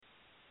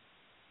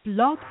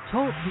Blog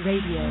Talk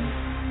Radio.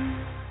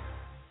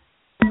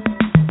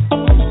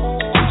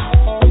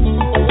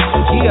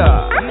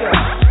 Yeah.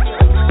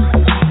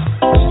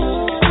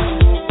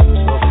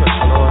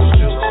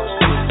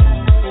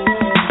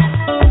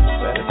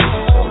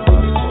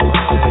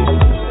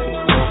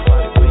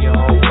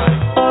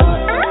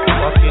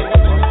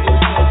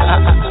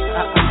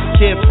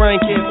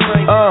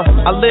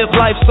 I live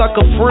life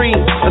sucker free.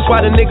 That's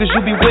why the niggas you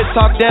be with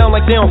talk down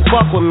like they don't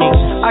fuck with me.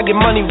 I get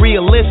money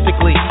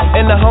realistically,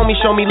 and the homies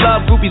show me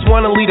love. Groupies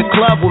wanna lead a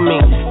club with me.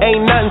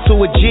 Ain't nothing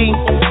to a G.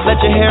 Let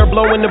your hair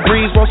blow in the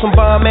breeze. Want some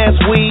bomb ass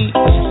weed?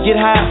 Get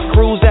high,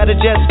 cruise at a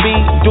jet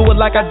speed. Do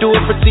it like I do it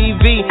for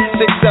TV.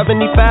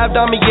 675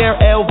 Damier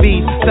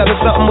LV.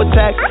 Selling something with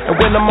tax, and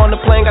when I'm on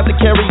the plane, got to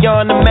carry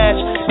on the match.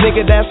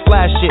 Nigga, that's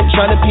flash shit.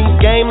 Tryna peep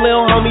game,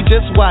 lil homie,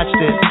 just watch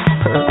this.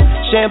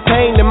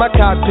 Champagne in my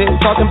cockpit,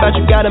 talking about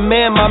you got a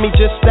man, mommy,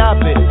 just stop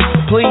it,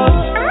 please.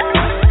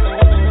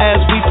 As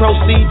we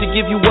proceed to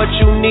give you what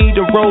you need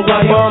to roll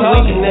up on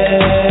weed.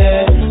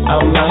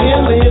 I'm out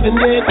here living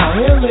it,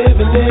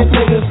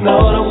 niggas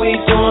know that we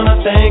doing our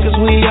thing, cause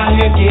we out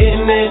here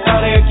getting it,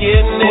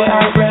 Boy,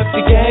 I rep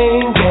the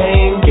gang,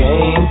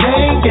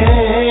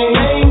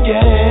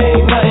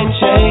 nothing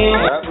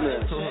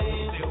changed.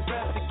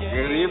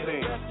 Good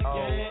evening,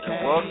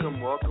 and welcome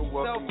to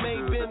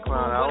the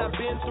Clown Hour.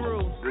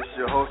 This is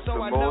your host, the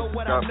most,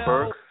 Scott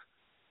Burks.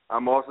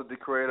 I'm also the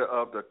creator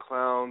of the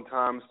Clown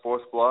Times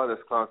Sports Blog.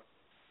 That's Clown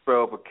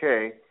spelled with a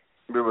K.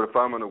 You'll be able to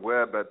find me on the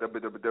web at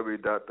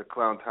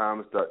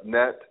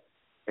www.theclowntimes.net.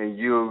 And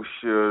you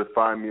should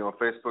find me on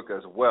Facebook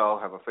as well.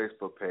 I have a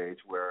Facebook page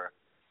where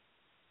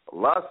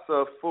lots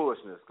of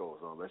foolishness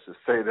goes on. Let's just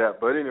say that.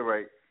 But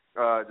anyway,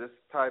 just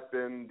type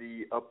in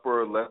the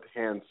upper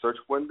left-hand search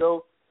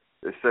window.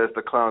 It says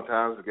the Clown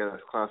Times. Again,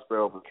 that's Clown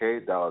spelled with a K.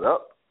 Dial it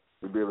up.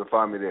 You'll be able to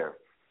find me there.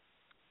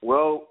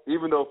 Well,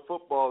 even though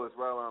football is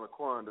right around the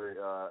corner,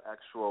 the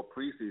actual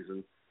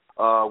preseason,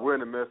 we're in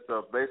the midst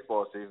of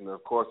baseball season.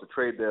 Of course, the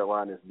trade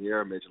deadline is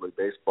near, Major League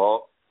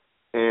Baseball.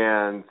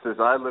 And since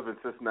I live in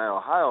Cincinnati,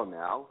 Ohio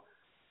now,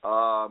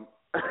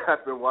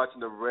 I've been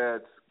watching the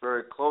Reds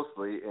very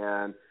closely.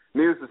 And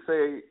needless to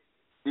say,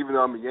 even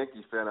though I'm a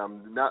Yankees fan,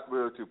 I'm not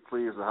really too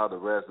pleased with how the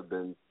Reds have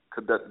been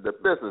conducting their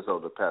business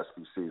over the past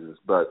few seasons.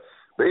 But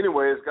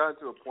anyway, it's gotten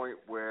to a point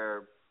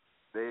where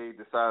they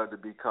decided to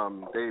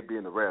become, they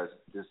being the Reds,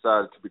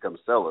 decided to become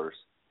sellers.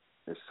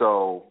 And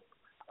so,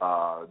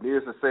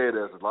 needless to say,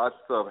 there's lots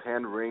of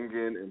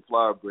hand-wringing and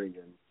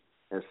flower-bringing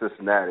in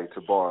Cincinnati,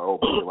 to borrow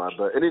open line.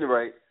 But at any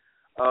rate,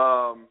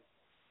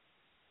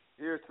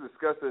 here to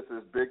discuss this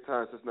is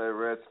big-time Cincinnati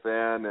Reds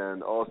fan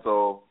and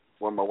also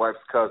one of my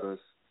wife's cousins,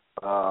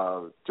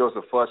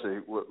 Joseph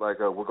Fletcher. We're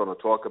going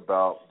to talk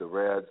about the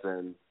Reds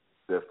and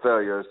their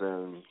failures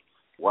and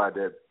why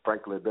they've,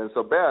 frankly, been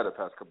so bad the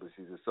past couple of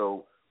seasons.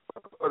 So,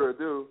 without further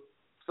ado,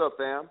 what's up,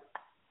 fam?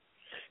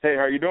 Hey,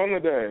 how you doing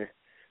today?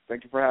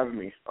 Thank you for having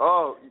me.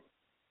 Oh,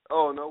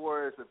 no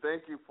worries. And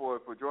thank you for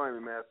joining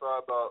me, man.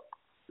 Sorry about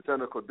the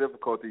technical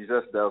difficulties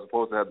yesterday. I was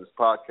supposed to have this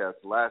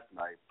podcast last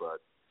night,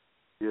 but,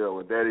 you know,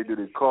 when Daddy do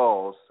these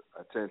calls,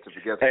 I tend to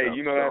forget stuff. Hey,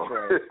 you know that's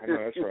right. I know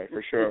that's right,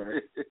 for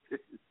sure.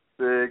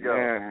 There you go.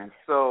 Man.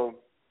 So,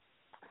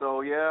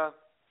 yeah,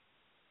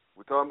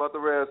 we're talking about the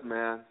Reds,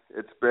 man.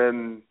 It's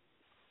been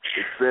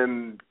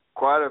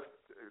quite a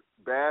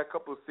bad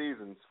couple of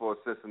seasons for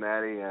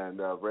Cincinnati and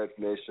Reds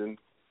Nation.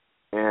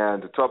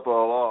 And to top it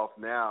all off,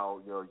 now,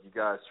 you know, you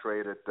guys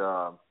traded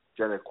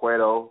Johnny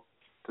Cueto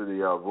to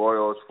the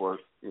Royals for,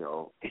 you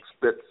know,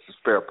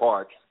 spare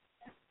parts.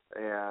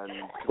 And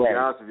to be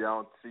honest with you, I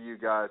don't see you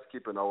guys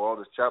keeping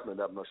Arodis Chapman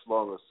that much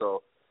longer.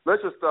 So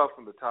let's just start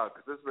from the top,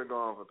 because this has been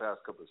going on for the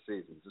past couple of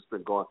seasons. It's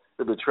been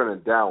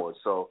trending downward.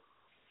 So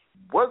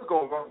what's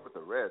going on with the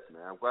Reds,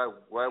 man? Why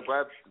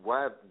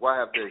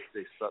have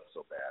they sucked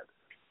so bad?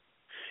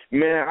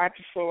 Man, I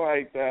just feel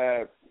like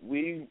that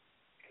we're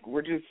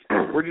just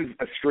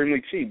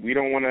extremely cheap. We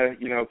don't want to,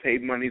 you know, pay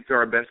money to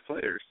our best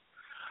players.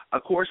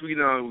 Of course, we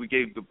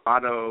gave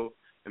Otto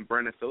and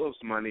Brandon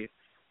Phillips money,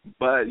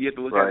 but you have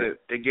to look at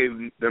it. They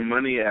gave their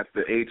money at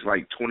the age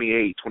like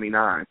 28,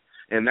 29,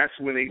 and that's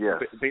when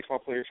baseball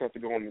players start to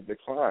go on the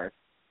decline.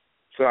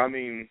 So I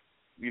mean,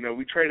 you know,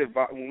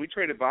 when we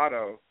traded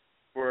Otto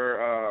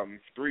for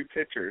 3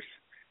 pitchers,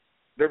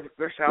 their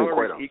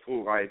salaries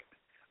equal like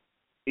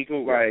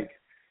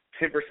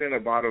 10%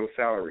 of Otto's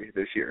salary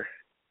this year.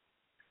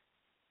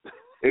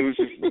 It was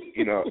just,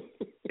 you know,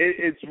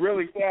 it's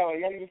really sad.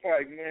 Like, I'm just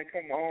like, man,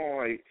 come on.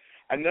 Like,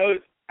 I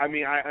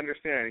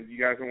understand you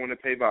guys don't want to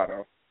pay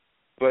Votto,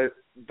 but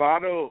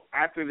Votto,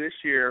 after this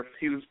year,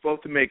 he was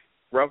supposed to make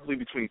roughly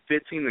between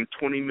 $15 and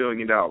 $20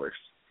 million,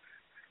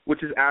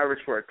 which is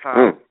average for a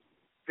top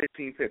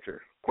 15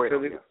 pitcher. So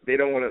they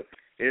don't want to,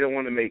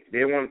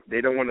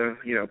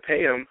 you know,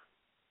 pay him.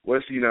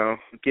 Was, you know,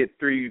 get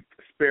 3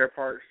 spare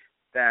parts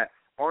that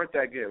aren't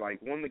that good.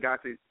 Like one of the guys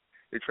they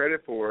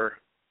traded for.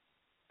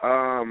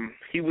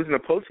 He was in the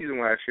postseason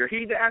last year.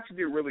 He actually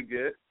did really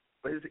good,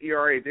 but his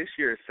ERA this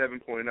year is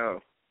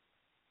 7.0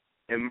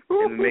 in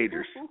the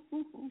majors.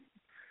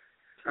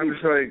 I'm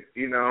just like,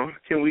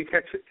 can we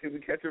catch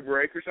a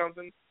break or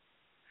something?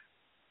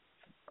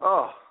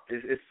 Oh,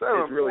 it's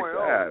really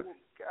sad.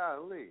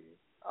 Golly.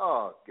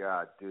 Oh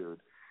God, dude.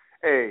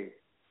 Hey,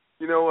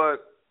 you know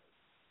what?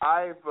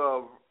 I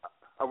wrote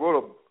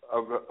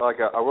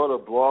a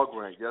blog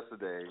rant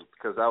yesterday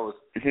because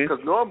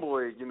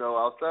normally,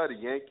 outside the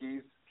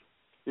Yankees,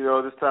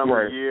 this time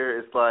of the year,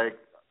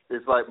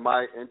 it's like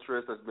my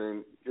interest has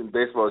been in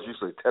baseball is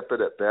usually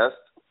tepid at best.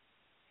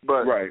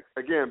 But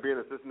again, being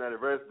a Cincinnati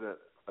resident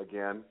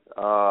again,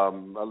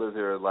 I lived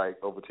here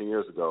like over 10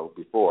 years ago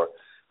before.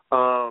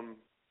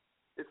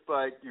 It's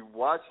like you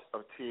watch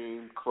a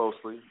team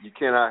closely. You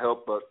cannot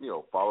help but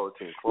follow a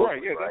team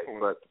closely, right? Definitely.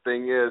 But the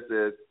thing is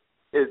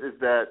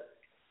that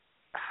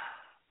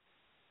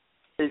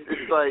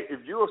it's like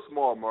if you're a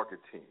small market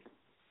team,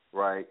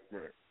 right?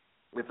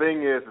 The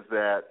thing is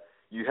that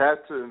you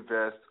have to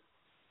invest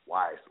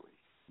wisely.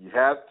 You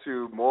have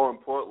to, most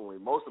importantly,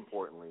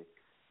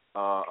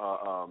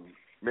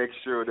 make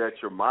sure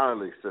that your minor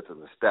league sits in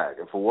the stack.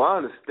 And for what I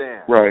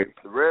understand,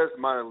 the Reds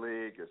minor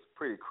league is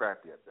pretty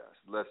crappy at best.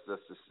 Let's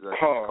just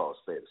call it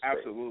spade a spade.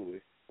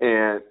 Absolutely.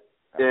 And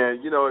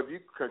if you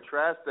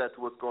contrast that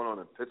to what's going on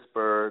in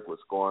Pittsburgh,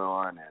 what's going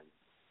on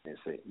in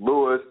St.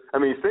 Louis. I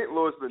mean, St.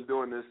 Louis has been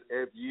doing this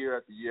year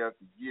after year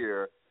after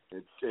year.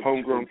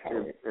 Homegrown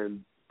talent.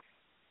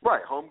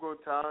 Homegrown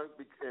talent,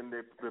 and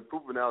they've been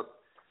proving out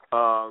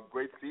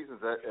great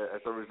seasons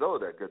as a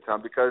result of that good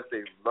time because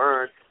they've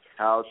learned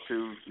how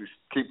to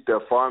keep their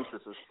farm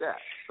system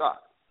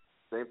stocked.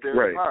 Same thing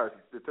with the Pirates.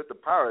 It took the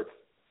Pirates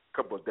a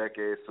couple of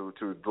decades to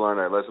learn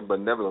that lesson, but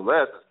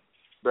nevertheless,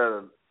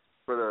 better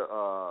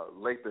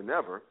late than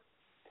never.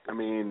 I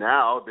mean,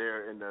 now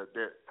they're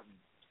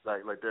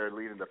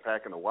leading the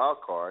pack in the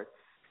wild card,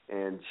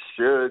 and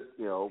should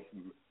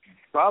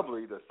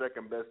probably the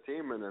second best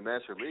team in the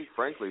National League,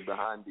 frankly,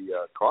 behind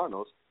the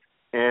Cardinals,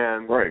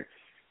 and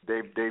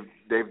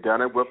they've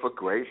done it with a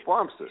great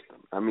farm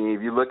system. I mean,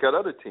 if you look at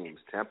other teams,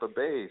 Tampa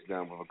Bay's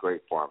done with a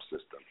great farm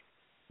system.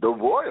 The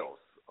Royals,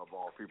 of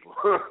all people,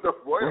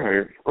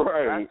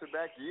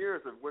 back-to-back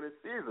years of winning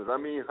seasons. I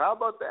mean, how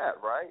about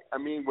that, right? I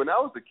mean, when I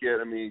was a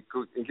kid, and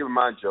keep in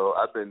mind, Joe,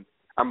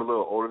 I'm a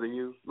little older than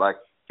you, like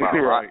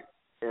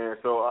and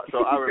so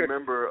I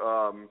remember.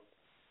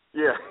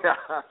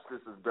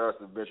 This is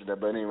embarrassing to mention that,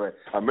 but anyway,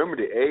 I remember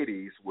the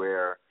 '80s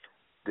where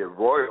the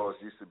Royals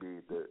used to be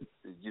the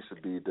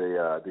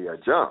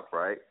jump,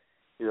 right?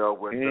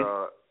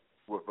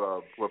 With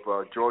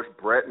George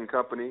Brett and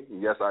company.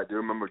 Yes, I do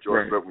remember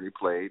George Brett when he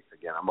played.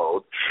 Again, I'm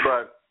old,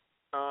 but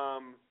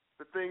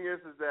the thing is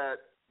that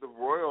the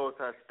Royals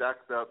have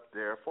stacked up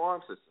their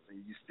farm systems,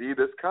 and you see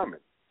this coming.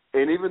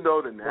 And even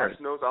though the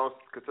Nationals, I don't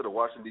consider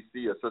Washington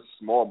D.C. a such a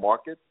small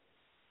market.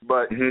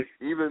 But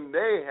even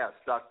they have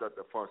stocked up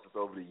their farm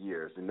systems over the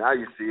years, and now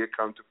you see it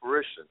come to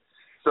fruition.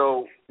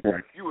 So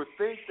you would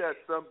think that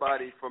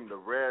somebody from the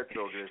Reds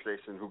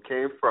organization who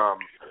came from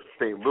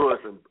St. Louis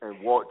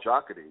and Walt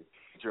Jocketty,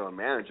 general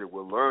manager,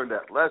 will learn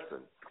that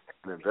lesson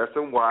and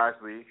investing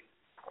wisely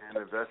and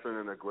investing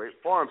in a great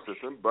farm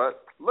system.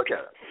 But look at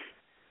it.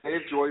 They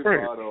gave Joey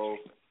Votto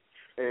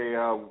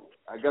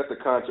I got the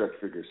contract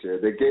figures here.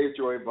 They gave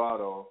Joey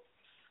Votto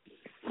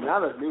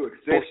not a new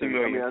extension.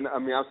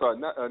 I'm sorry,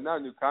 not a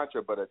new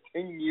contract, but a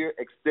 10-year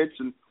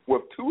extension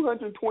with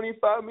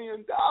 $225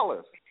 million.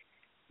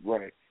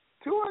 Right.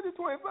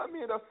 $225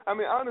 million. I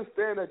mean, I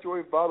understand that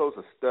Joey Votto's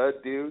a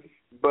stud, dude,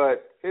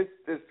 but his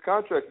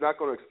contract's not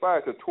going to expire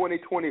until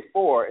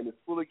 2024, and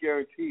it's fully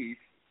guaranteed.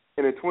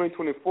 And in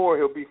 2024,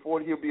 he'll be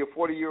a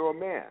 40-year-old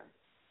man.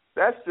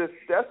 That's just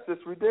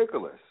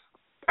ridiculous.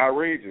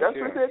 Outrageous.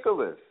 That's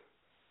ridiculous.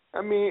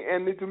 I mean,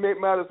 and to make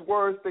matters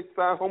worse, they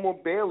signed Homer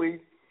Bailey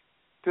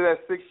to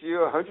that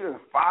 6-year,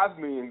 $105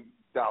 million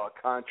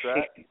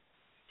contract.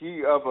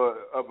 He of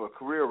a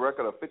career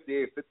record of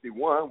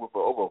 58-51 with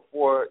over a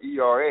 4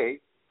 ERA,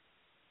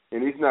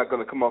 and he's not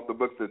going to come off the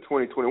books until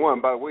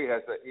 2021. By the way,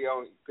 he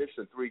only pitched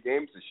in 3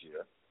 games this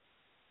year.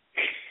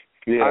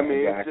 Yeah, I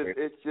mean, exactly.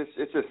 it's just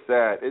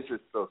sad. It's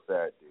just so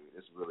sad, dude.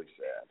 It's really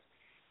sad.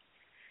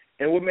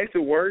 And what makes it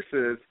worse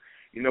is,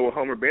 with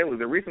Homer Bailey,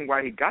 the reason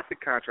why he got the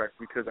contract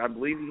because I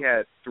believe he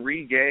had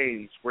 3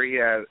 games where he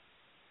had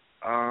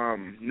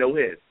no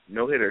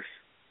hitters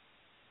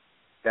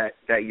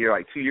that year,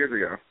 like 2 years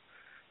ago.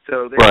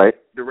 So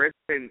the Reds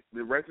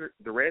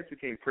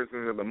became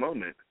prisoners of the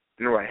moment.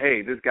 And they're like,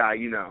 hey, this guy,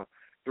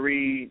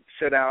 3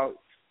 shutouts,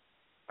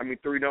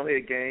 3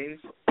 no-hit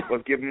games.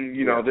 Let's give him,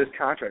 this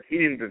contract. He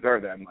didn't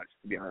deserve that much,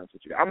 to be honest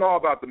with you. I'm all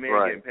about the man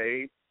getting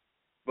paid,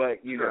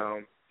 but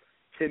 $10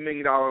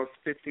 million, $15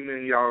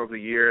 million a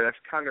year,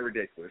 that's kind of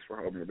ridiculous for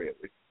Homer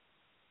Bailey.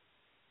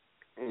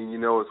 And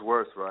it's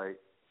worse, right?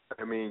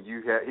 I mean,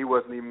 he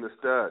wasn't even the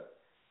stud.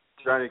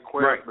 Johnny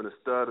Cueto's been a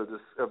stud of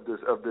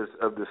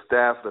the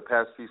staff for the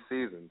past few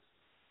seasons,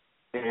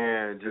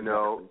 and they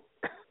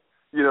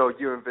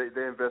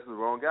invested in the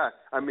wrong guy.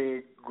 I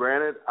mean,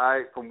 granted,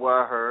 from what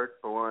I heard,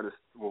 from what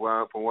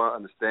I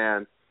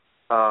understand,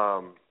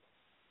 the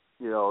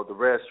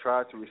Reds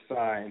tried to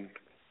resign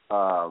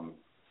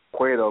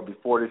Cueto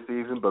before the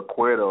season, but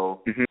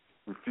Cueto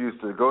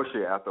refused to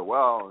negotiate after a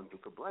while, and who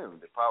could blame him?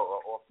 They probably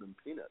offered him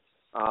peanuts.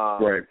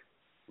 Right.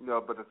 You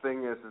know, but the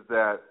thing is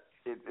that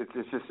it's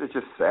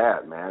just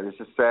sad, man. It's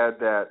just sad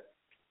that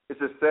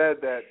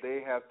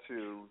they have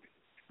to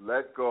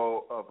let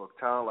go of a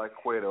talent like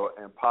Cueto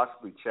and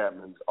possibly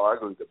Chapman's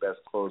arguably the best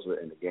closer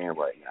in the game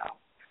right now.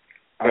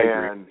 I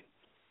agree.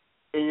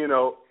 And you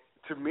know,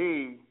 to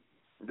me,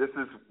 this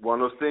is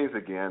one of those things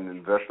again.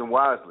 Investing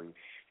wisely.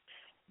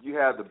 You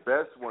have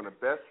one of the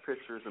best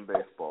pitchers in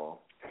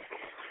baseball,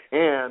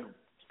 and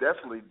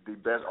definitely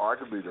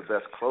arguably the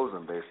best closer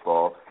in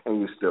baseball,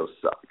 and you still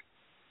suck.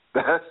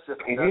 That's just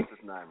not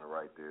even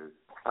right, dude.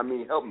 I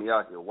mean, help me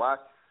out here. Why?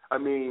 I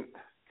mean,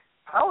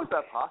 how is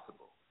that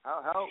possible?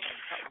 How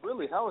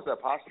is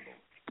that possible?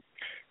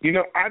 You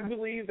know, I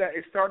believe that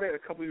it started a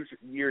couple of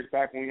years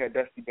back when we had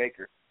Dusty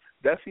Baker.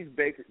 Dusty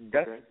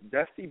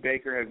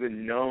Baker has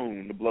been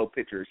known to blow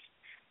pitchers,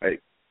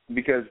 like,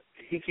 because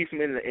he keeps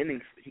them in the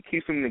innings. He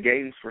keeps them in the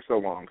games for so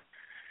long.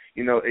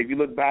 You know, if you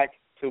look back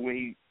to when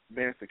he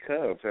managed the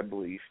Cubs, I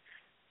believe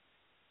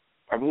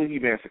he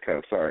managed the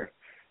Cubs. Sorry,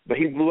 but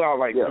he blew out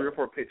like 3 or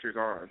 4 pitchers'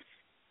 arms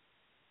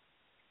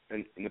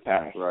in the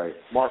past. Right.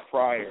 Mark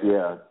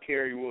Pryor.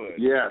 Kerry Wood.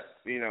 Yes.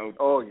 You know.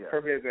 Oh yeah.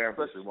 Perfect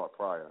example. Especially Mark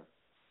Pryor.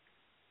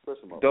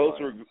 Those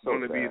were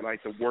going to be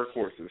like the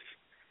workhorses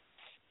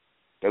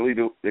that lead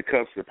the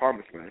Cubs to the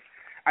promised land.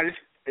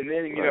 And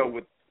then you know,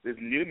 with this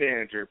new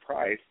manager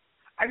Price,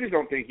 I just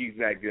don't think he's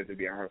that good, to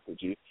be honest with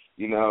you.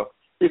 You know,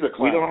 he's a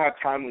clown. We don't have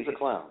timely. He's a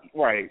clown.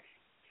 Right,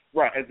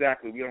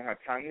 exactly. We don't have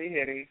timely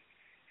hitting.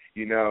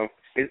 You know,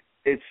 it's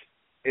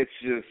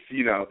just,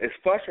 you know, it's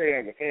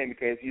frustrating as a fan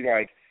because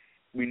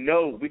we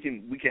know we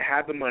can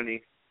have the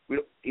money.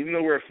 Even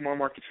though we're a small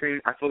market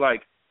team, I feel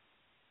like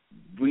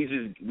we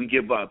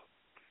give up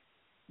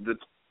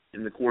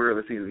in the quarter of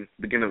the season,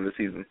 beginning of the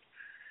season.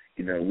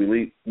 You know,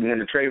 we want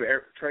to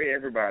trade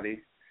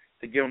everybody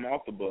to get them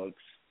off the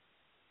books,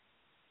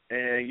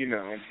 and you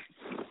know,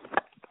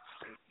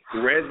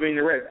 the Reds being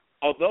the Reds.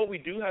 Although we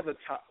do have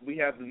we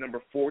have the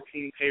number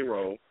 14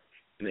 payroll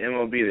in the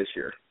MLB this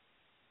year.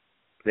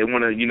 They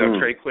want to,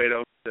 trade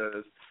Cueto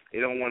because they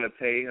don't want to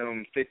pay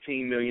him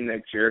 $15 million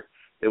next year.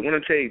 They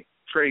want to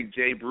trade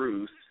Jay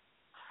Bruce.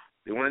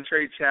 They want to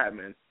trade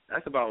Chapman.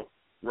 That's about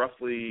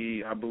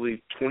roughly, I believe,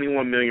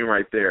 $21 million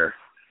right there.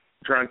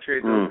 Trying to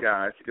trade those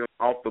guys to get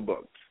off the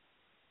books.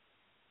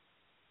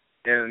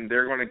 And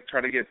they're going to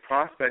try to get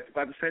prospects.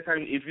 But at the same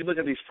time, if you look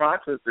at these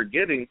prospects they're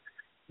getting,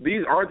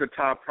 these are the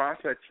top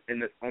prospects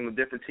on the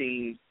different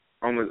teams,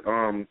 on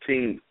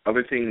the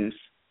other teams,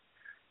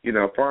 you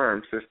know,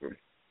 farm system.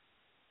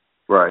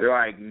 Right. They're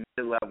like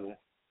mid-level.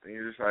 And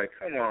you're just like,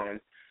 come on.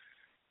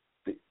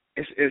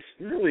 It's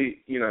really,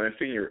 you know,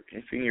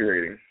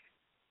 infuriating,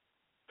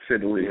 to say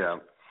the least. Yeah.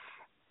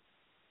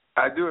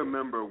 I do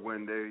remember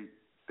when they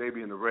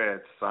being the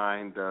Reds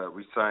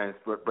we signed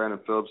Brandon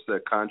Phillips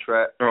that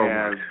contract,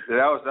 and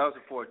that was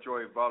before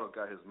Joey Votto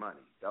got his money.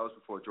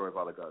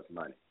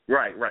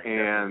 Right.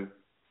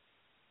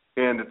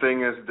 And the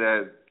thing is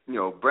that, you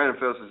know, Brandon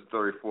Phillips is a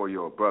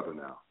 34-year-old brother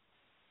now.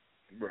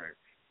 Right.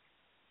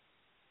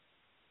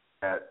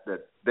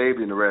 That they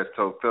being the Reds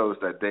told Phillips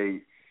that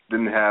they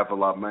didn't have a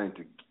lot of money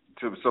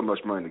so much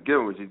money to give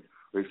him, which he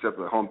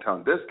accepted a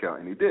hometown discount,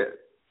 and he did.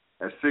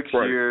 At 6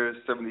 years,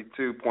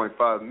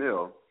 $72.5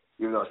 million,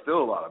 even though it's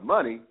still a lot of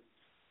money,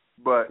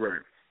 but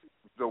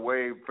the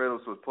way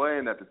Phillips was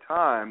playing at the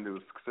time, it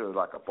was considered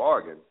like a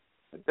bargain.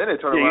 And then they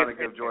turned around and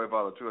gave Joey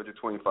Votto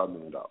 $225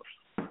 million.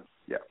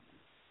 Yeah.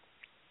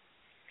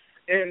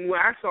 And when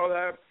I saw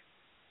that,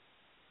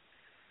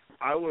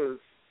 I was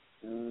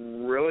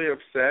really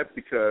upset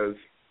because,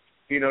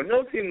 you know,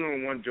 no team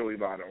don't want Joey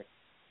Votto.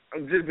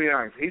 I'm just being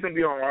honest. He's going to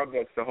be on our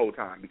books the whole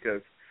time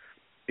because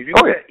if you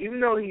look at, even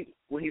though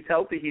when he's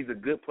healthy, he's a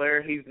good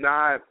player, he's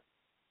not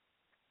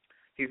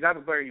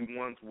the player he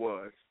once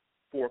was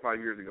 4 or 5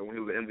 years ago when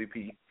he was an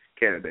MVP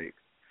candidate.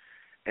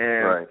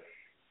 And,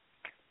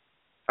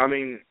 I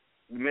mean,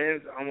 the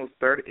man's almost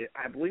 30.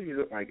 I believe he's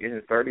like in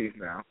his 30s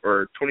now,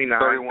 or 29,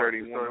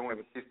 31.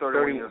 He's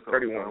 31.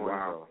 31,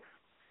 wow.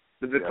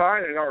 The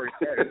decline is already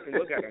started. You can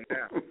look at him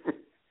now.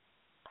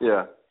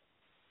 Yeah.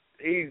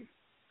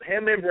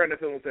 Him and Brandon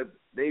Phillips said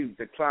they've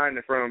declined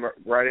in front of him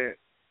right in.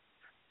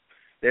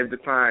 They've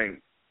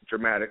declined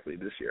dramatically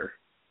this year.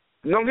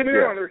 Don't get me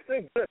wrong, they're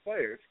still good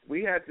players.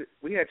 We had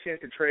a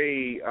chance to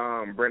trade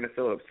Brandon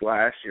Phillips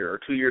last year or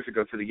 2 years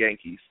ago to the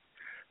Yankees.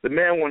 The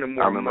man wanted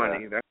more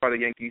money. That's why the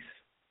Yankees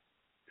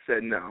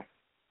said no.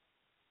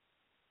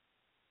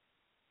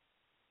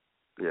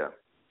 Yeah,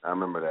 I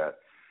remember that.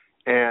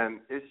 And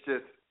it's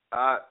just,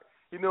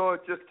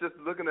 just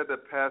looking at the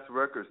past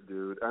records,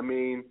 dude. I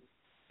mean,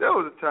 there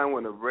was a time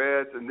when the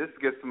Reds, and this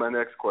gets to my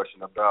next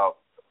question about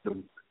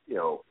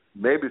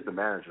maybe it's the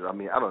manager. I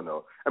mean, I don't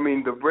know. I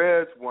mean, the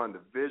Reds won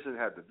division,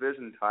 had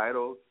division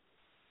titles.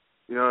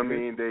 You know what I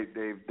mean? They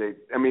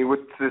with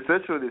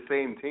essentially the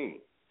same team.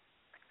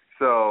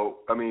 So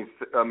I mean,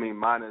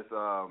 minus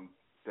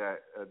that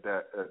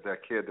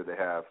kid that they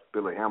have,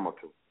 Billy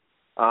Hamilton.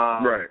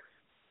 Right.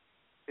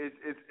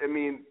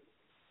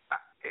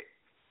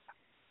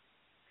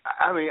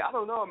 I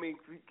don't know. I mean,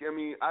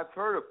 I've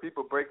heard of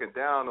people breaking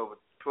down over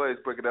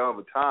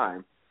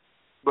time,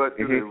 but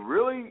do they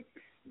really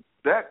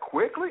that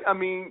quickly? I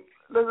mean,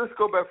 let's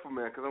go back for a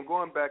minute because I'm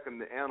going back in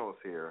the annals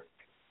here.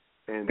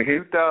 In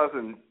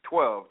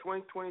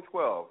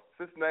 2012,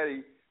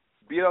 Cincinnati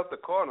beat out the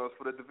Cardinals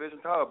for the division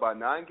title by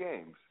 9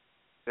 games.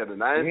 They had a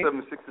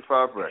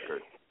 97-65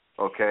 record.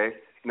 Okay,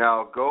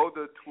 now go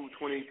to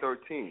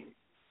 2013.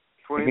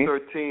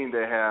 2013,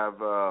 they have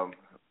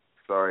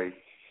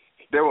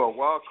they were a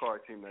wild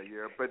card team that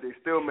year, but they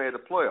still made the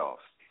playoffs.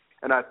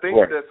 And I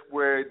think that's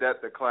where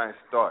that decline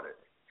started,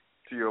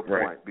 to your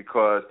point,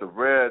 because the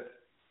Reds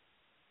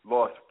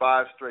lost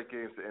 5 straight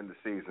games to end the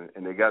season,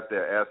 and they got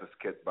their asses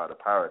kicked by the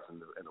Pirates in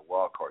the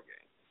wild card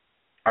game.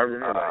 I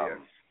remember that, yes.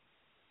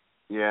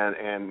 Yeah,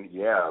 and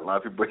a lot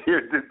of people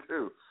here did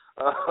too.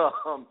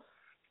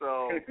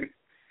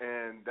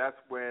 And that's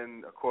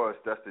when, of course,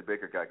 Dusty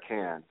Baker got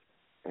canned,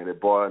 and they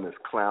brought in this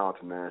clown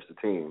to manage the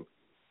team.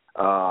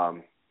 How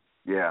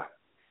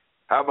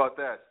about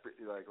that?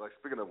 Like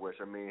speaking of which,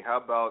 I mean, how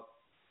about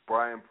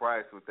Brian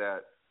Price with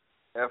that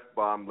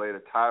F-bomb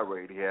later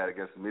tirade he had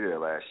against the media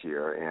last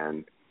year?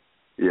 And,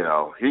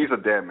 he's a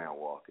dead man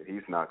walking.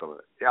 He's not going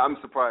to – I'm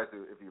surprised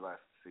if he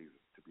lasts the season,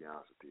 to be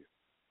honest with you.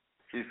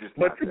 He's just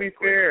not to be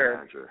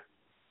fair,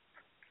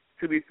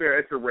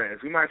 it's the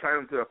Reds. We might sign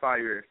him to a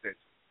 5-year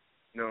extension.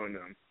 No.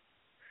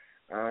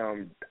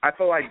 I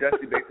feel like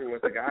Dusty Baker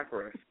was the guy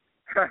for us.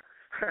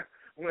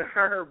 When I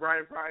heard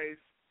Brian Price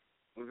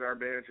was our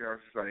manager, I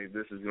was just like,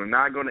 this is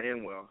not going to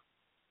end well.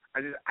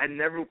 I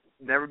never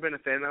been a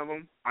fan of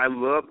him. I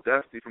loved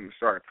Dusty from the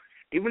start.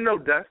 Even though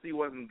Dusty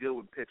wasn't good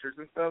with pitchers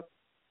and stuff,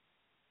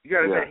 you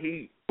got to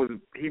say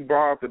he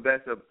brought out the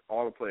best of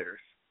all the players.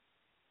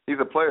 He's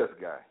a player's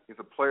guy. He's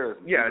a player's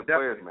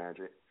player's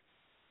manager.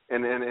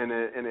 And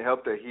it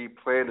helped that he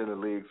played in the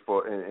leagues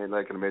in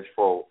the major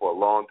for a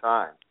long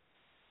time.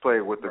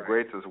 Played with the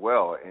greats as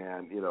well.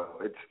 And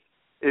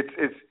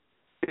it's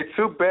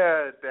too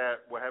bad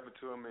that what happened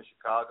to him in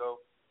Chicago,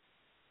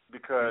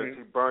 because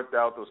he burnt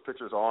out those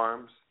pitchers'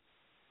 arms.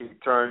 He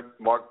turned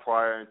Mark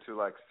Pryor into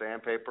like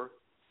sandpaper.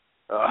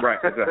 Right,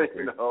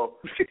 exactly.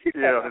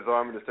 His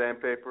arm into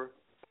sandpaper.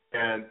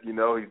 And, he's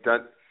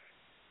done,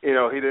 he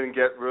didn't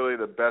get really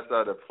the best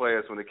out of the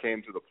players when it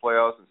came to the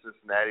playoffs in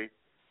Cincinnati.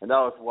 And that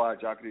was why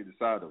Jocketty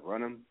decided to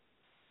run him.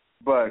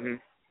 But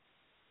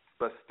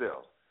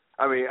still,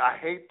 I mean, I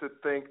hate to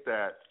think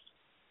that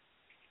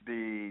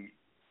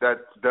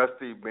that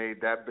Dusty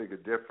made that big a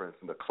difference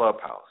in the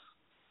clubhouse,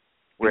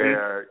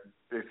 where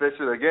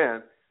essentially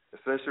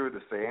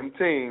the same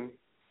team,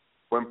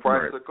 when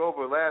Price took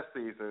over last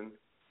season,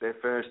 they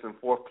finished in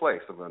 4th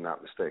place, if I'm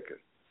not mistaken.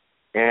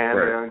 And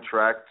they're on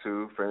track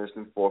to finish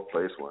in 4th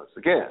place once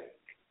again.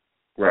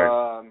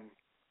 Right.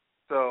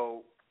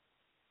 So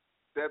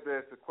that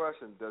begs the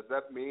question, does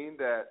that mean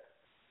that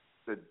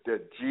the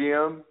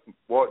GM,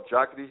 Walt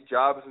Jocketty's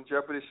job is in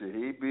jeopardy? Should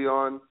he be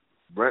on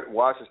Brent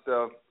watch instead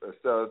of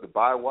the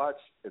buy watch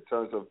in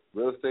terms of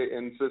real estate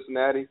in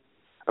Cincinnati?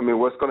 I mean,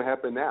 what's going to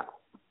happen now?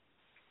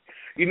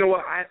 You know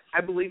what? I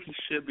believe he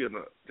should be on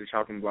the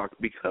chopping block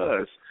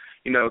because,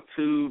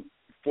 2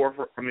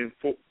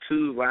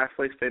 last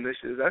place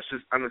finishes, that's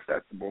just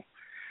unacceptable.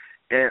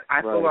 And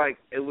I feel like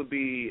it would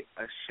be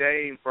a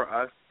shame for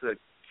us to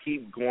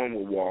keep going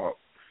with Walt.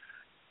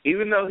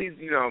 Even though he's,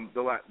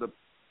 the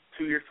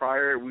 2 years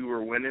prior we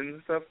were winning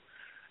and stuff,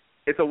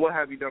 it's a what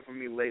have you done for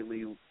me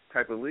lately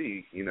type of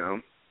league,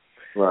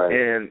 Right.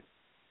 And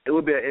it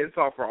would be an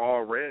insult for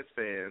all Reds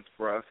fans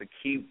for us to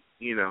keep,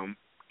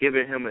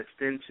 giving him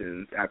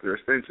extensions after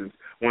extensions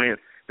when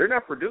they're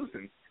not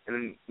producing.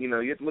 And, you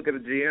have to look at the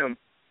GM.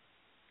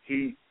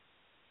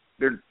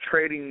 They're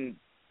trading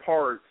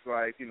parts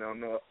like,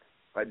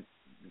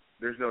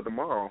 there's no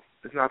tomorrow.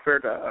 It's not fair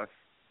to us.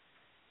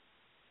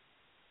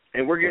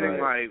 And we're getting,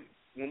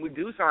 when we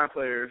do sign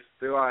players,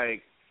 they're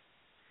like,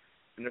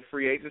 in the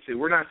free agency,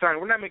 we're not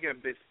making a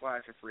big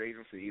splash in free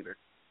agency either.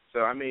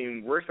 So, I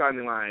mean, we're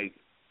signing,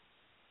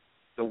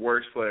 the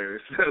worst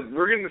players.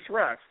 We're getting the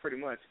scraps, pretty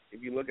much,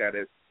 if you look at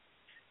it.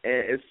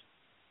 And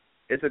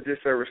it's a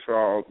disservice for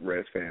all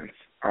Reds fans,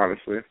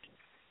 honestly.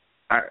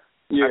 I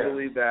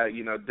believe that,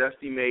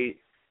 Dusty made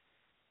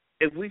 –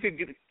 if we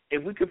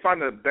could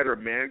find a better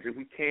manager, if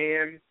we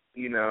can,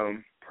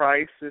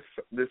 Price this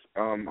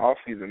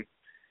offseason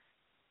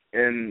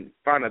and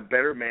find a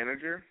better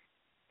manager,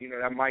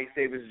 that might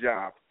save his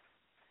job.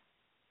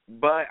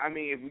 But, I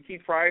mean, if we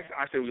keep Price,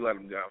 I say we let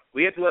him go.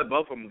 We have to let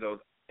both of them go.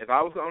 If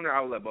I was the owner,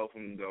 I would let both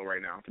of them go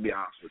right now, to be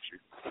honest with you.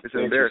 It's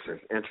embarrassing.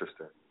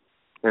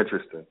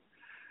 Interesting.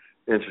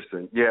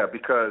 Yeah,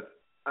 because,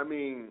 I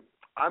mean,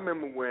 I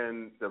remember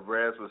when the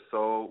Reds was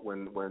sold,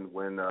 when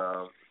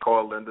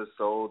Carl Linda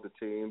sold the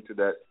team to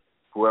that,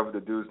 whoever the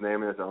dude's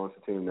name is that owns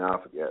the team now,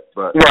 I forget.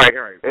 But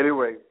right.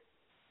 Anyway,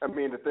 I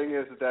mean, the thing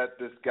is that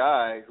this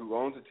guy who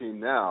owns the team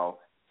now,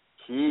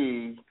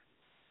 he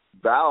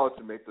vowed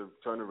to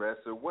turn the Reds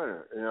to a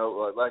winner.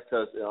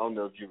 Because I don't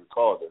know if you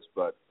recall this,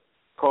 but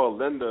Carl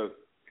Linda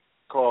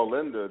Carl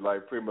Linder,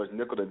 like, pretty much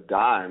nickel and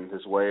dime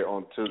his way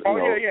onto, his yeah.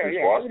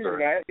 roster. I remember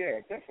that. Yeah,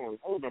 definitely.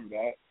 I remember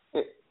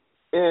that.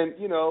 And,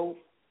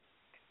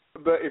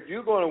 but if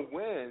you're going to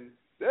win,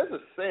 there's a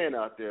saying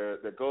out there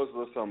that goes a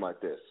little something like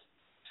this.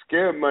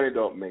 Scared money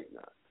don't make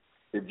none.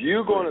 If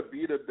you're going to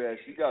be the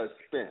best, you got to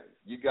spend.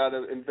 You got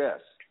to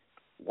invest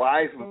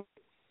wisely.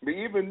 But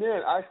even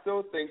then, I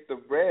still think the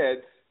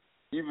Reds,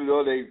 even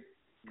though they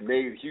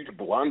made huge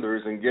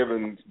blunders and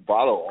given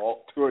Votto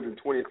all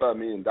 $225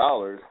 million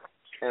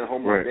and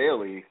Homer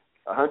Bailey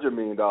a $100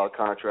 million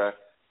contract,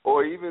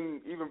 or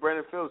even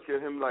Brandon Phillips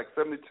gave him like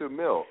 $72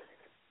 million,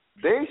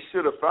 they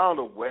should have found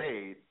a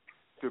way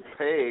to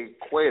pay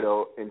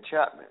Cueto and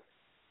Chapman.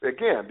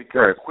 Again,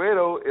 because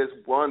Cueto is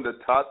one of the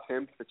top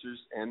 10 pitchers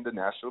in the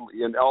National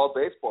League, in all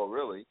baseball,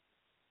 really.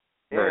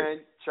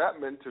 And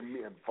Chapman, to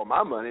me, for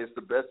my money, is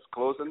the best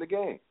closer in the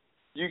game.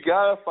 You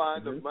got to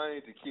find the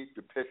money to keep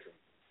the pitching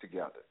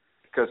together,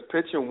 because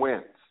pitching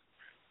wins.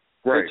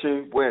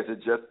 Pitching wins.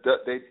 It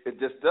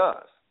just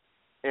does.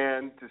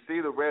 And to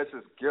see the Reds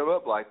just give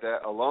up like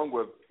that, along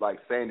with like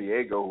San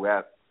Diego, who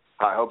have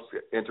high hopes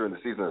entering the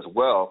season as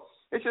well,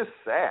 it's just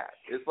sad.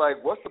 It's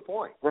like, what's the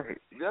point? If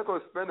you're not going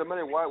to spend the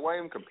money, why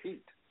even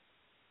compete?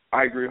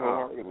 I agree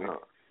wholeheartedly.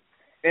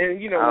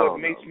 And, what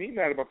makes me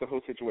mad about the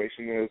whole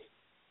situation is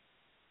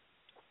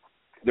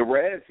the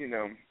Reds,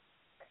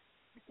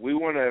 we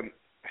want to,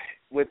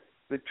 with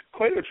the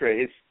Cueto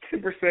trade, it's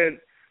 10%,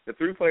 the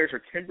three players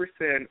are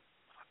 10%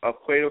 of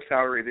Cueto's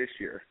salary this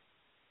year.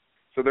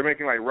 So they're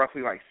making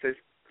roughly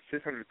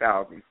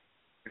 $600,000.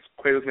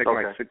 Cueto's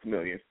making $6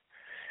 million.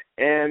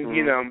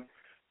 And,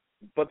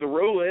 but the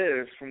rule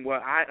is, from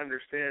what I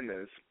understand,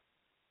 is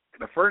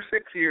the first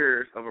 6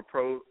 years of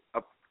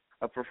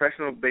a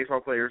professional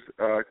baseball player's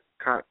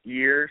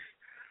years,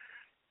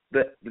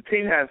 the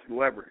team has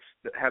leverage,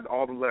 has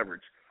all the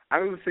leverage.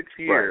 Out of the 6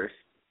 years,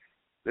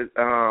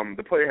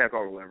 the player has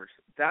all the leverage.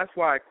 That's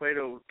why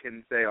Cueto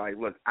can say,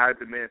 look, I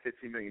demand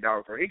 $15 million,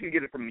 or he can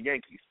get it from the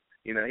Yankees.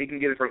 He can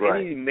get it from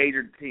any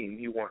major team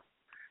he wants.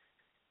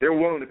 They're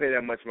willing to pay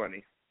that much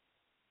money.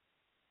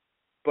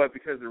 But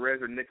because the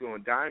Reds are nickel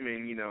and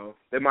diming,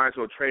 they might as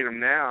well trade him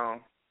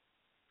now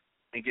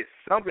and get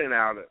something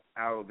out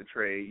of the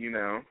trade,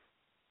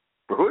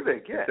 But who do they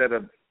get? Instead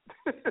of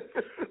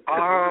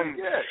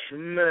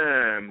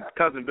man,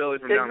 Cousin Billy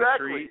from down the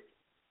street.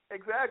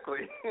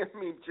 Exactly. I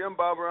mean, Jim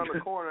Bob around the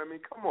corner. I mean,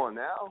 come on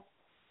now.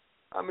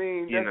 I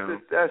mean,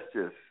 that's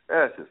just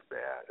bad.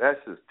 That's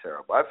just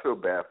terrible. I feel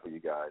bad for you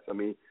guys. I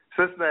mean,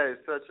 Cincinnati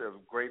is such a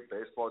great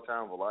baseball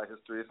town with a lot of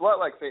history. It's a lot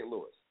like St.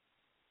 Louis.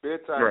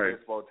 Big-time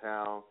baseball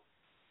town.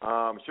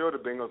 I'm sure the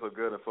Bengals are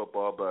good in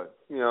football, but,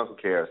 who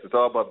cares? It's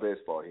all about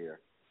baseball here.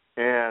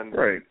 And,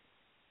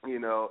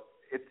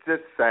 it's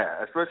just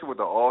sad, especially with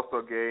the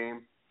All-Star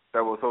game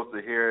that was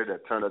hosted here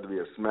that turned out to be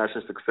a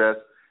smashing success.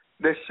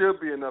 There should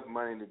be enough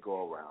money to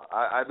go around.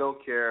 I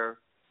don't care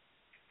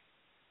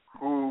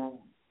who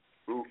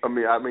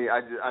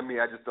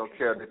I just don't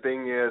care. The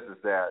thing is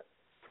that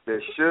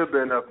there should be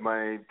enough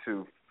money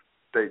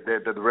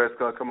that the Reds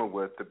going to come up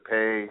with to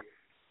pay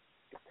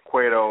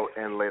Cueto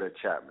and later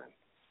Chapman.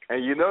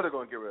 And they're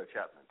going to get rid of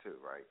Chapman too,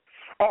 right?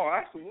 Oh,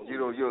 absolutely.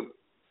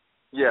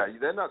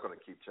 They're not going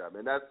to keep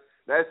Chapman.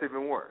 That's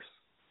even worse.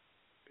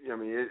 I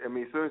mean, as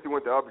soon as he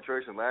went to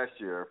arbitration last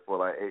year for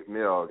 $8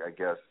 million, I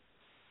guess,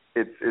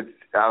 I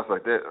was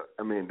like,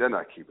 they're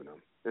not keeping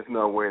him. There's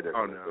no way they're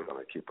going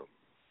to keep him.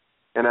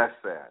 And that's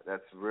sad.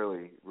 That's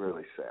really,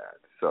 really sad.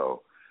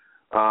 So,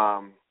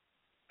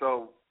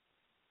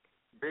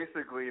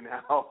 basically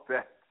now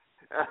that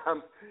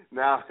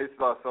now it's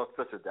also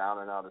such a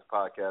downer now, this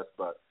podcast,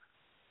 but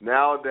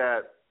now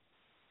that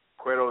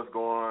Cueto's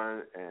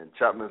gone and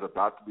Chapman's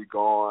about to be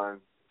gone,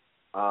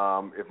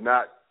 if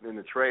not in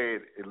the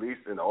trade, at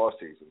least in the off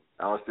season.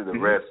 I don't see the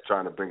Reds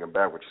trying to bring him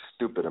back, which is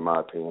stupid in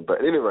my opinion. But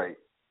at any rate,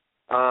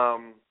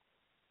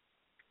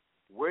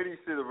 where do you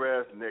see the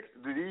Reds next?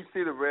 Do you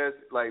see the Reds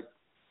like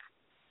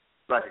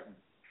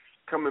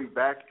coming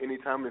back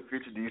anytime in the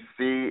future? Do you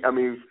see? I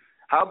mean,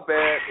 how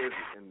bad is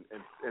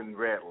it in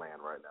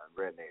Redland right now, in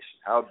Red Nation?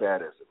 How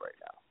bad is it right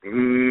now?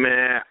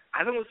 Man,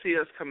 I don't see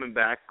us coming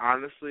back,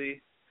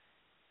 honestly,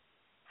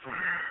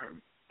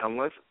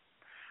 unless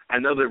I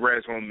know the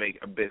Reds won't make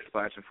a big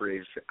splash in free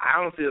agency.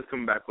 I don't see us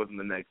coming back within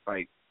the next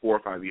 4 or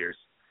 5 years.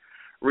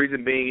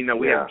 Reason being,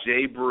 we have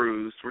Jay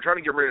Bruce. We're trying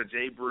to get rid of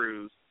Jay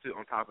Bruce too,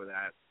 on top of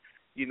that.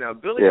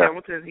 Billy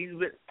Hamilton, he's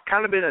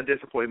been a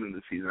disappointment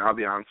this season, I'll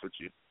be honest with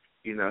you.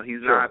 He's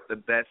not the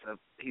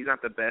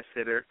best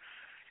hitter.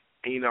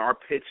 And, our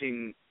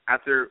pitching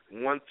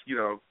once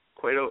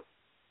Cueto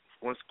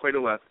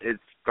left,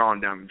 it's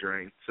gone down the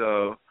drain.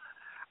 So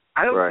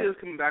I don't see us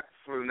coming back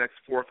for the next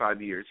 4 or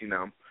 5 years,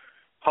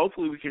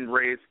 Hopefully we can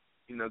raise,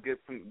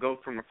 go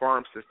from the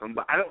farm system,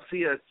 but I don't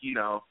see us,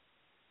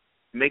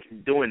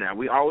 doing that.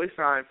 We always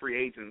sign free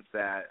agents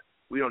that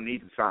we don't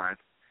need to sign.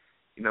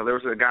 There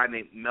was a guy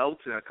named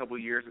Melton a couple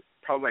of years,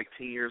 probably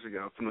 10 years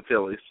ago from the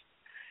Phillies.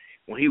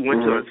 When he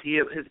went to us,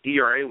 his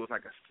ERA was a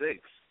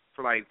 6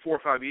 for 4 or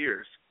 5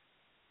 years.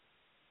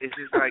 it's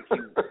just like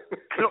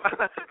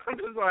I'm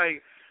just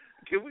like,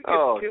 can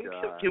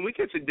we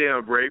catch a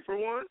damn break for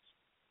once?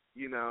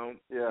 You know,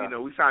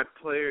 we signed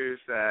players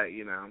that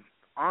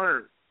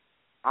aren't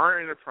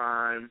in the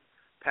prime,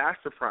 past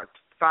the prime,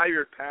 5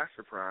 years past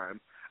the prime.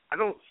 I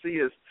don't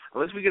see us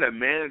unless we get a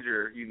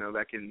manager,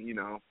 that can,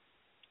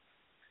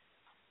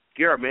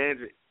 get our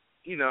manager.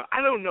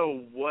 I don't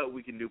know what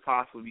we can do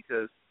possibly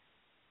because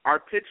our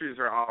pitchers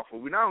are awful.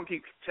 We're not gonna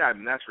keep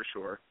Chapman, that's for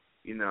sure.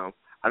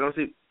 I don't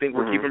think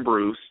we're keeping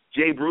Bruce.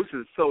 Jay Bruce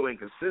is so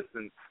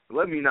inconsistent.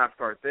 Let me not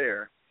start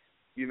there.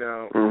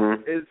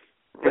 It's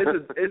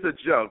a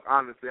joke,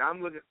 honestly.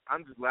 I'm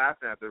just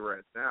laughing at the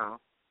Reds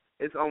now.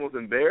 It's almost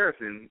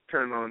embarrassing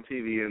turning on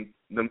TV and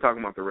them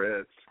talking about the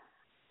Reds.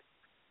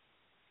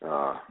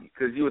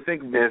 Because you would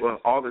think with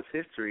all this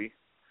history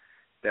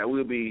that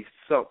we'll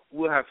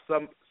have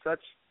some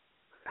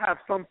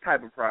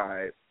type of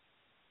pride,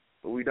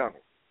 but we don't.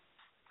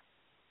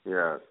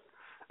 Yeah,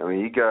 I mean,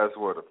 you guys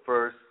were the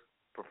first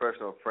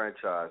professional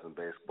franchise in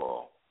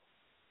baseball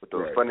with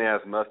those funny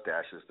ass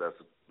mustaches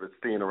that's been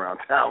seen around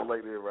town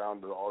lately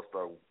around the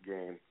All-Star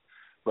game.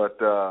 But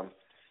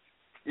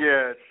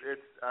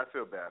it's I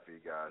feel bad for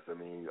you guys. I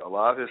mean, a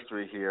lot of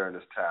history here in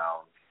this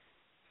town,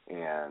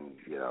 and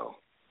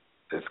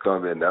it's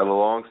going to be another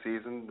long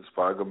season. It's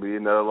probably going to be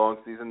another long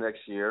season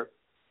next year,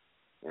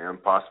 and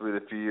possibly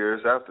the few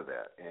years after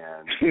that.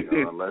 And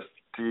unless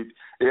it's.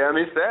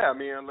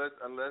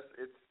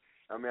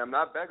 I mean, I'm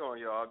not back on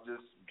y'all. I'm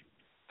just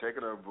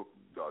taking a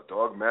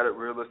dogmatic,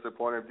 realistic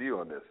point of view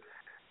on this.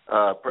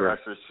 I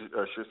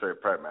should say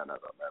pragmatic,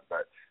 not dogmatic.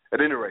 But at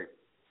any rate,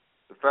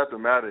 the fact of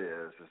the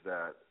matter is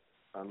that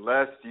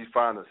unless you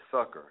find a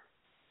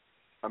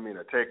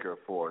taker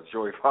for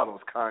Joey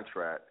Votto's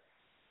contract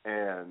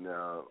and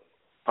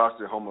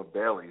possibly Homer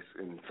Bailey's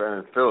and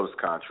Brandon Phillips'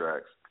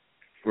 contracts.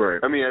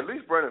 Right. I mean, at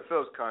least Brandon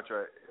Phillips'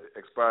 contract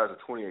expires in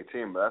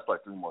 2018, but that's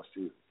like 3 more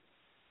seasons.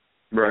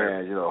 Right.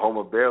 And,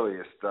 Homer Bailey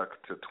is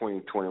stuck to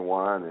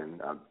 2021, and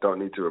I don't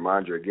need to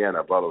remind you again,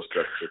 Votto's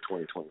stuck to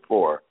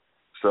 2024.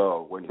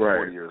 So when you're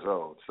 40 years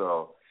old.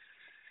 So,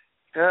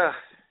 yeah,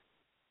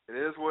 it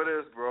is what it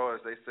is, bro,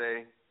 as we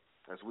say,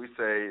 it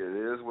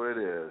is what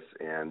it is.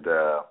 And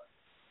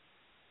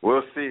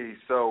we'll see.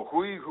 So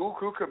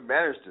who could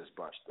manage this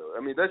bunch, though? I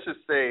mean, let's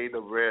just say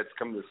the Reds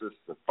come to this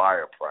at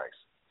fire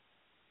price.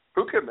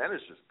 Who could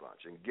manage this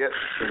bunch and get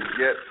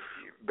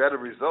better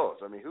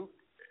results? I mean,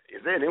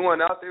 is there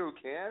anyone out there who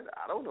can?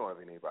 I don't know of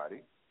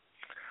anybody.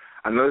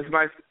 I know this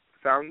might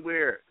sound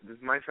weird. This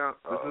is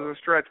a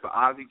stretch, but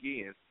Ozzie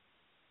Guillen.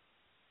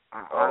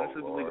 I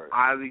honestly believe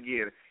Ozzie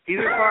Guillen. He's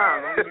a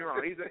clown. Don't get me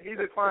wrong. He's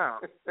a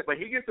clown, but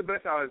he gets the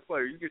best out of his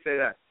players. You can say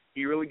that.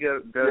 He really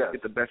does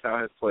get the best out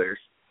of his players.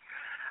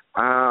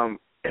 I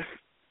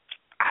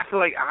feel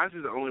like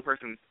Ozzie's the only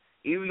person,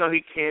 even though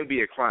he can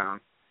be a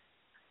clown.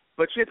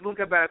 But you have to look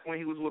back when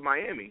he was with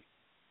Miami.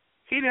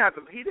 He didn't have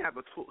the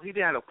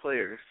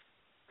players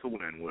to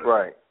win with.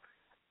 Right.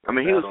 I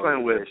mean, he was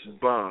playing with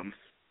bums.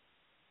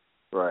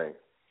 Right.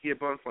 He had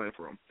bums playing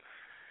for him.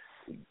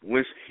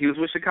 When he was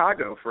with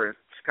Chicago for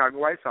Chicago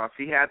White Sox,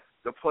 he had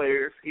the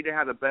players. He didn't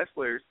have the best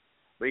players,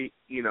 but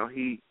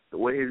the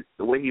way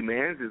he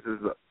manages is.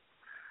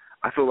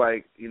 I feel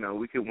like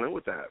we could win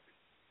with that.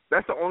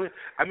 That's the only.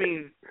 I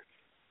mean,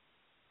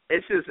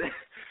 it's just,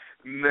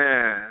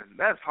 man,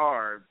 that's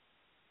hard.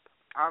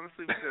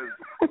 Honestly, because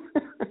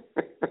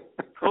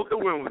who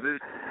could win with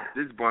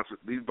these bunch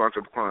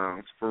of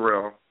clowns for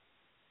real?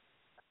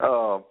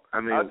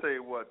 I mean, I'll tell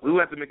you what. We would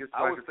have to make a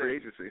splash of free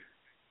agency.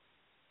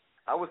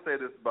 I would say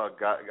this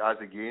about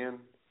Ozzie Guillen.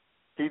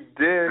 He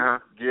did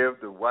give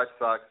the White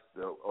Sox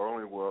the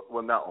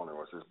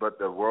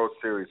World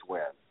Series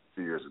win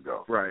 2 years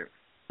ago. Right.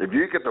 If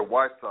you get the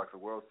White Sox a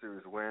World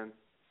Series win,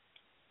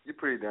 you're a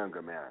pretty damn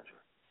good manager.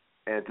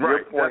 And to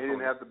your point, he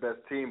didn't have the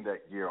best team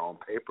that year on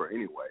paper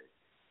anyway.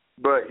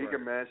 But he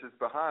can manage his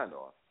behind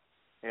off.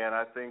 And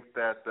I think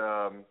that,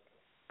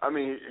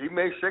 he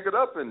may shake it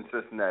up in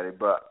Cincinnati,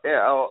 but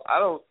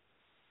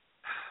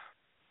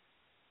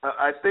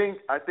I think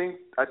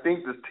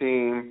this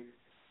team,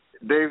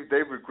 they've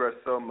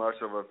regressed so much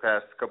over the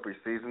past couple of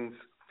seasons.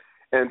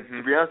 And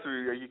to be honest with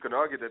you, you can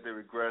argue that they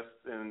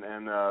regressed in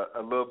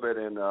a little bit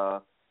in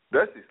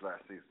Betsy's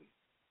last season.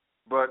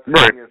 But the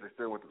thing is, they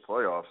still went to the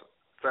playoffs.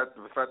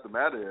 The fact of the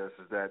matter is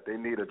that they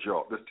need a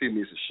jolt. This team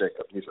needs a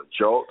shake-up. It needs a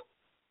jolt.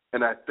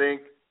 And I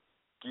think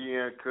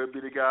Guillen could be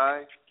the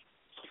guy.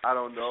 I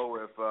don't know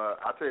if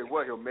I'll tell you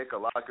what, he'll make a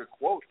lot of good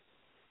quotes.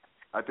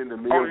 I think the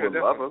media will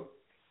love him.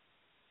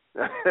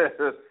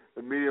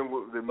 the media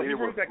will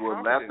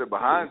laugh their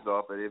behinds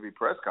off at every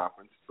press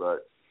conference,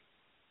 but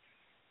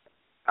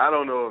I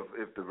don't know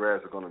if the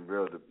Reds are going to be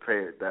able to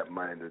pay that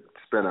money, to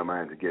spend that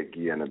money to get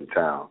Guillen into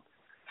town.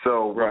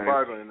 So we're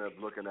probably going to end up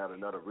looking at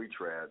another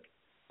retread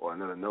or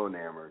another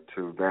no-namer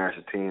to manage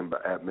a team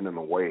at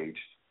minimum wage.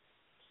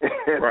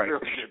 Right.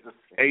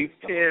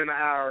 $8.10 an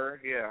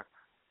hour, yeah.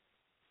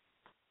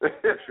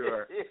 For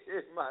sure.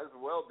 It might as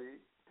well be.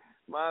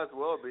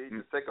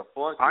 Just take a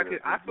flunk. I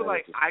feel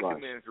like I can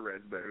manage the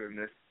Reds better than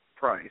this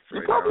price.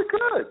 You probably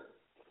could.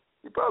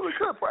 He probably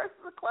could. Price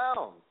is a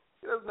clown.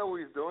 He doesn't know what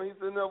he's doing.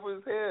 He's in over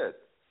his head.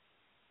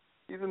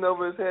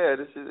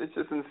 It's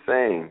just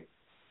insane.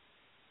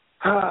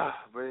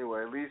 But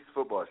anyway, at least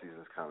football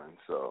season's coming,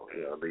 so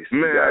at least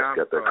you guys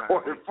got that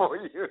going for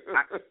you.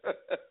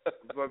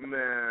 But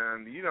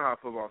man, you know how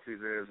football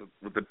season is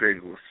with the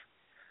Bengals.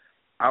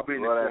 I'll be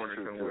in the corner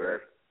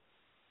somewhere.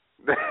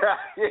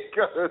 You're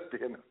gonna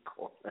be in the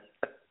corner.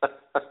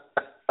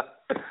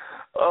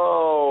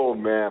 Oh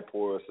man,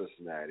 poor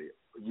Cincinnati.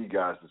 You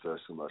guys deserve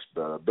so much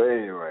better. But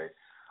anyway,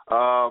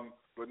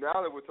 but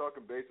now that we're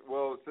talking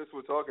since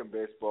we're talking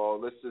baseball,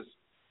 let's just,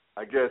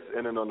 I guess,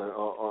 end it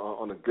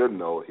on a good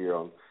note here,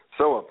 on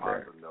somewhat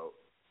positive note.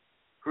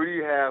 Who do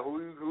you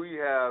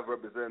have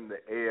representing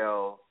the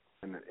AL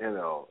and the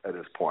NL at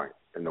this point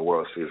in the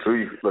World Series?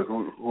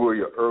 Who are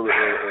your early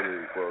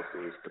World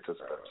Series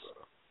participants?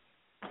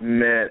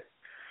 Man,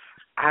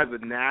 I have the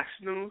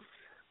Nationals.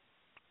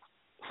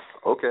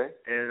 Okay.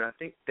 And I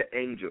think the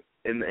Angels.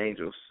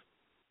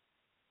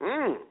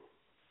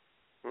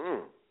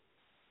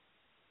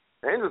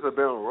 Angels have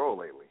been on a roll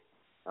lately.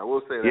 I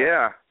will say that.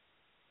 Yeah.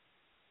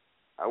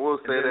 I will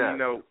say that. You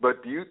know,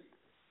 but do you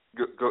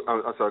go?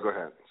 I'm sorry. Go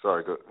ahead.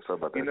 Sorry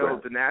about that. You know,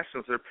 the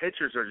Nationals, their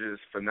pitchers are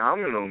just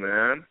phenomenal,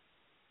 man.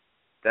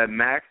 That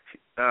Max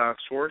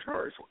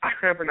Scherzer, I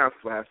can't pronounce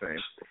his last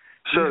name.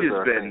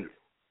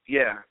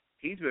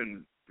 He's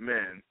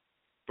been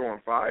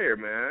throwing fire,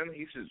 man.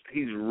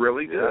 He's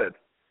really good.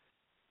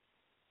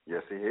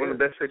 Yes, he is. One of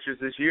the best pitchers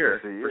this year,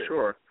 for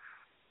sure.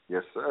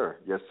 Yes,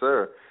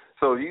 sir.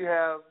 So you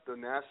have the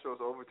Nationals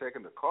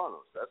overtaking the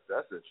Cardinals. That's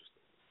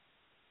interesting.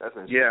 That's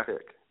an interesting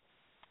pick.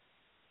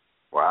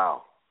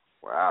 Wow.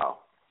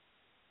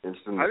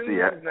 Interesting to see.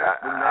 The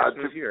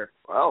Nationals here.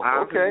 Well, I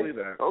okay. believe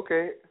that.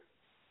 Okay.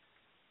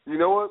 You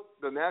know what?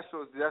 The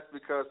Nationals, that's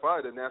because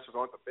probably the Nationals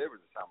aren't the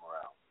favorite this time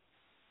around.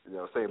 You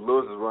know, St.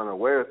 Louis is running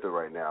away with it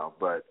right now,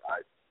 but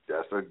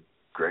that's a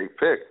great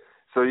pick.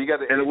 So you got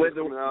the Angels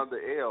coming out of the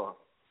AL.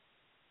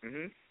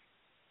 Mm-hmm.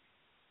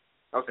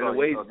 And the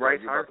way Bryce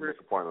Harper's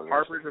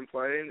been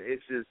playing,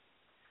 it's just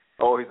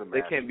he's a masher.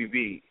 They can't be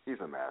beat. He's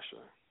a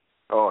masher.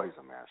 He's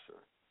a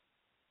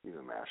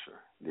masher.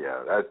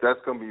 Yeah,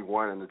 that's going to be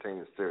one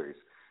entertaining series.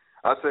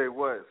 I'll tell you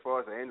what, as far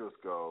as the Angels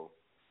go,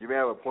 you may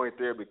have a point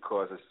there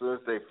because as soon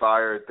as they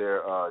fired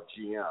their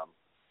GM,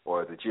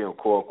 or the GM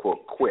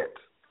quote-unquote quit,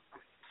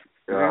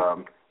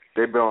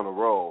 they've been on a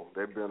roll.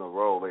 They've been on a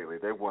roll lately.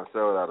 They've won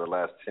 7 out of the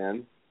last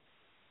 10.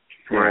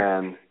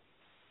 Right.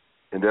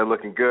 And they're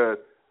looking good.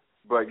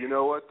 But you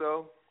know what,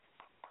 though?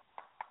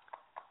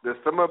 There's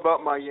something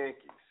about my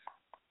Yankees.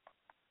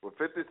 With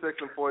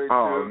 56 and 42,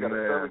 got a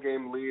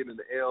 7-game lead in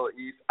the AL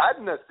East. I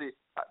did not see,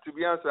 to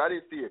be honest with you, I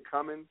didn't see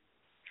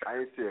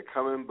it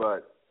coming.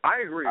 But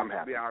I agree. I'm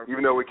happy.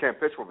 Even though we can't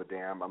pitch with a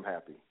damn, I'm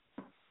happy.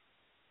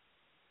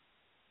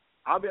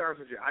 I'll be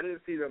honest with you. I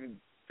didn't see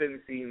them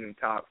finishing in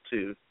top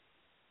 2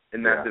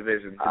 in that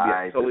division, to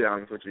be totally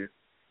honest with you.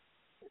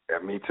 Yeah,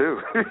 me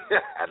too. I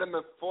had them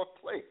in 4th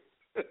place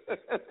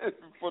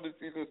before the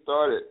season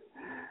started.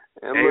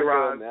 And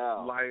A-Rod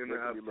now. lining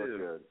up too.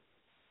 Good.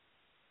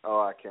 Oh,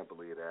 I can't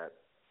believe that.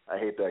 I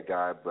hate that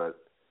guy, but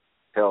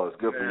hell, it's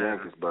good for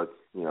Yankees. But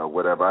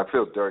whatever. I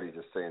feel dirty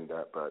just saying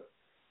that, but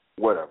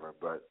whatever.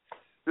 But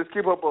just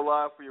keep hope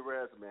alive for your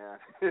Reds, man.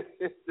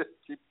 Just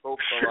keep hope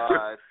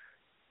alive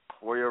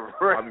for your Reds.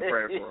 I'll be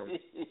praying for him.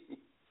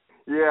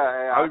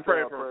 Yeah, I'll be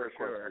praying for him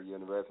for you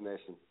in the Reds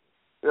Nation.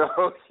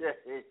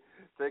 Okay.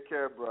 Take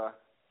care, bro.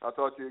 I'll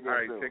talk to you again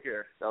soon. All right, take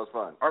care. That was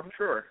fun. For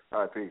sure.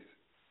 All right, peace.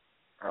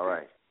 All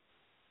right.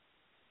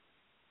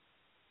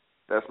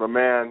 That's my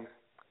man,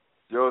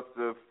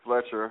 Joseph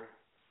Fletcher,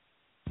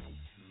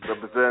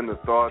 representing the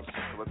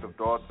collective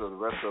thoughts of the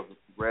rest of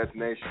Reds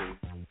Nation.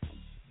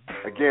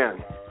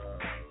 Again,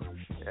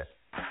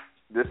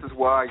 this is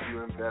why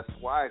you invest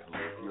wisely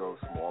in your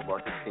small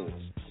market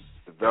teams.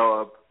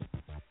 Develop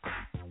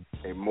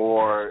a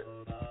more,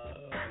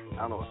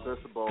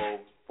 sensible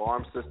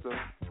farm system.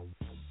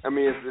 I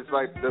mean, it's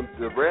like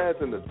the Reds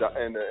and the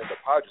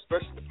Padres,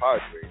 especially the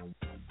Padres,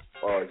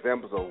 are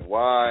examples of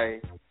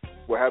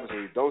what happens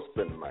when you don't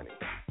spend money.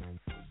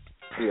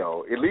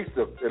 At least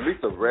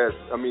the Reds.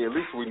 I mean, at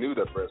least we knew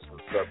that Reds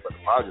was up, but the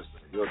Padres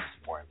was a real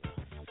disappointment.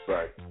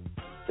 But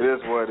it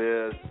is what it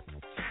is.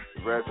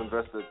 The Reds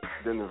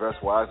didn't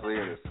invest wisely,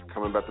 and it's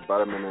coming back to bite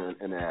them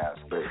in the ass.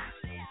 But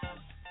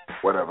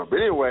whatever. But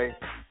anyway,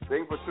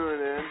 thank you for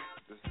tuning in.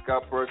 This is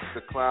Scott Burks,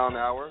 the Clown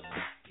Hour.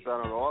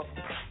 Signing off.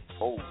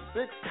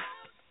 06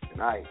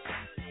 tonight.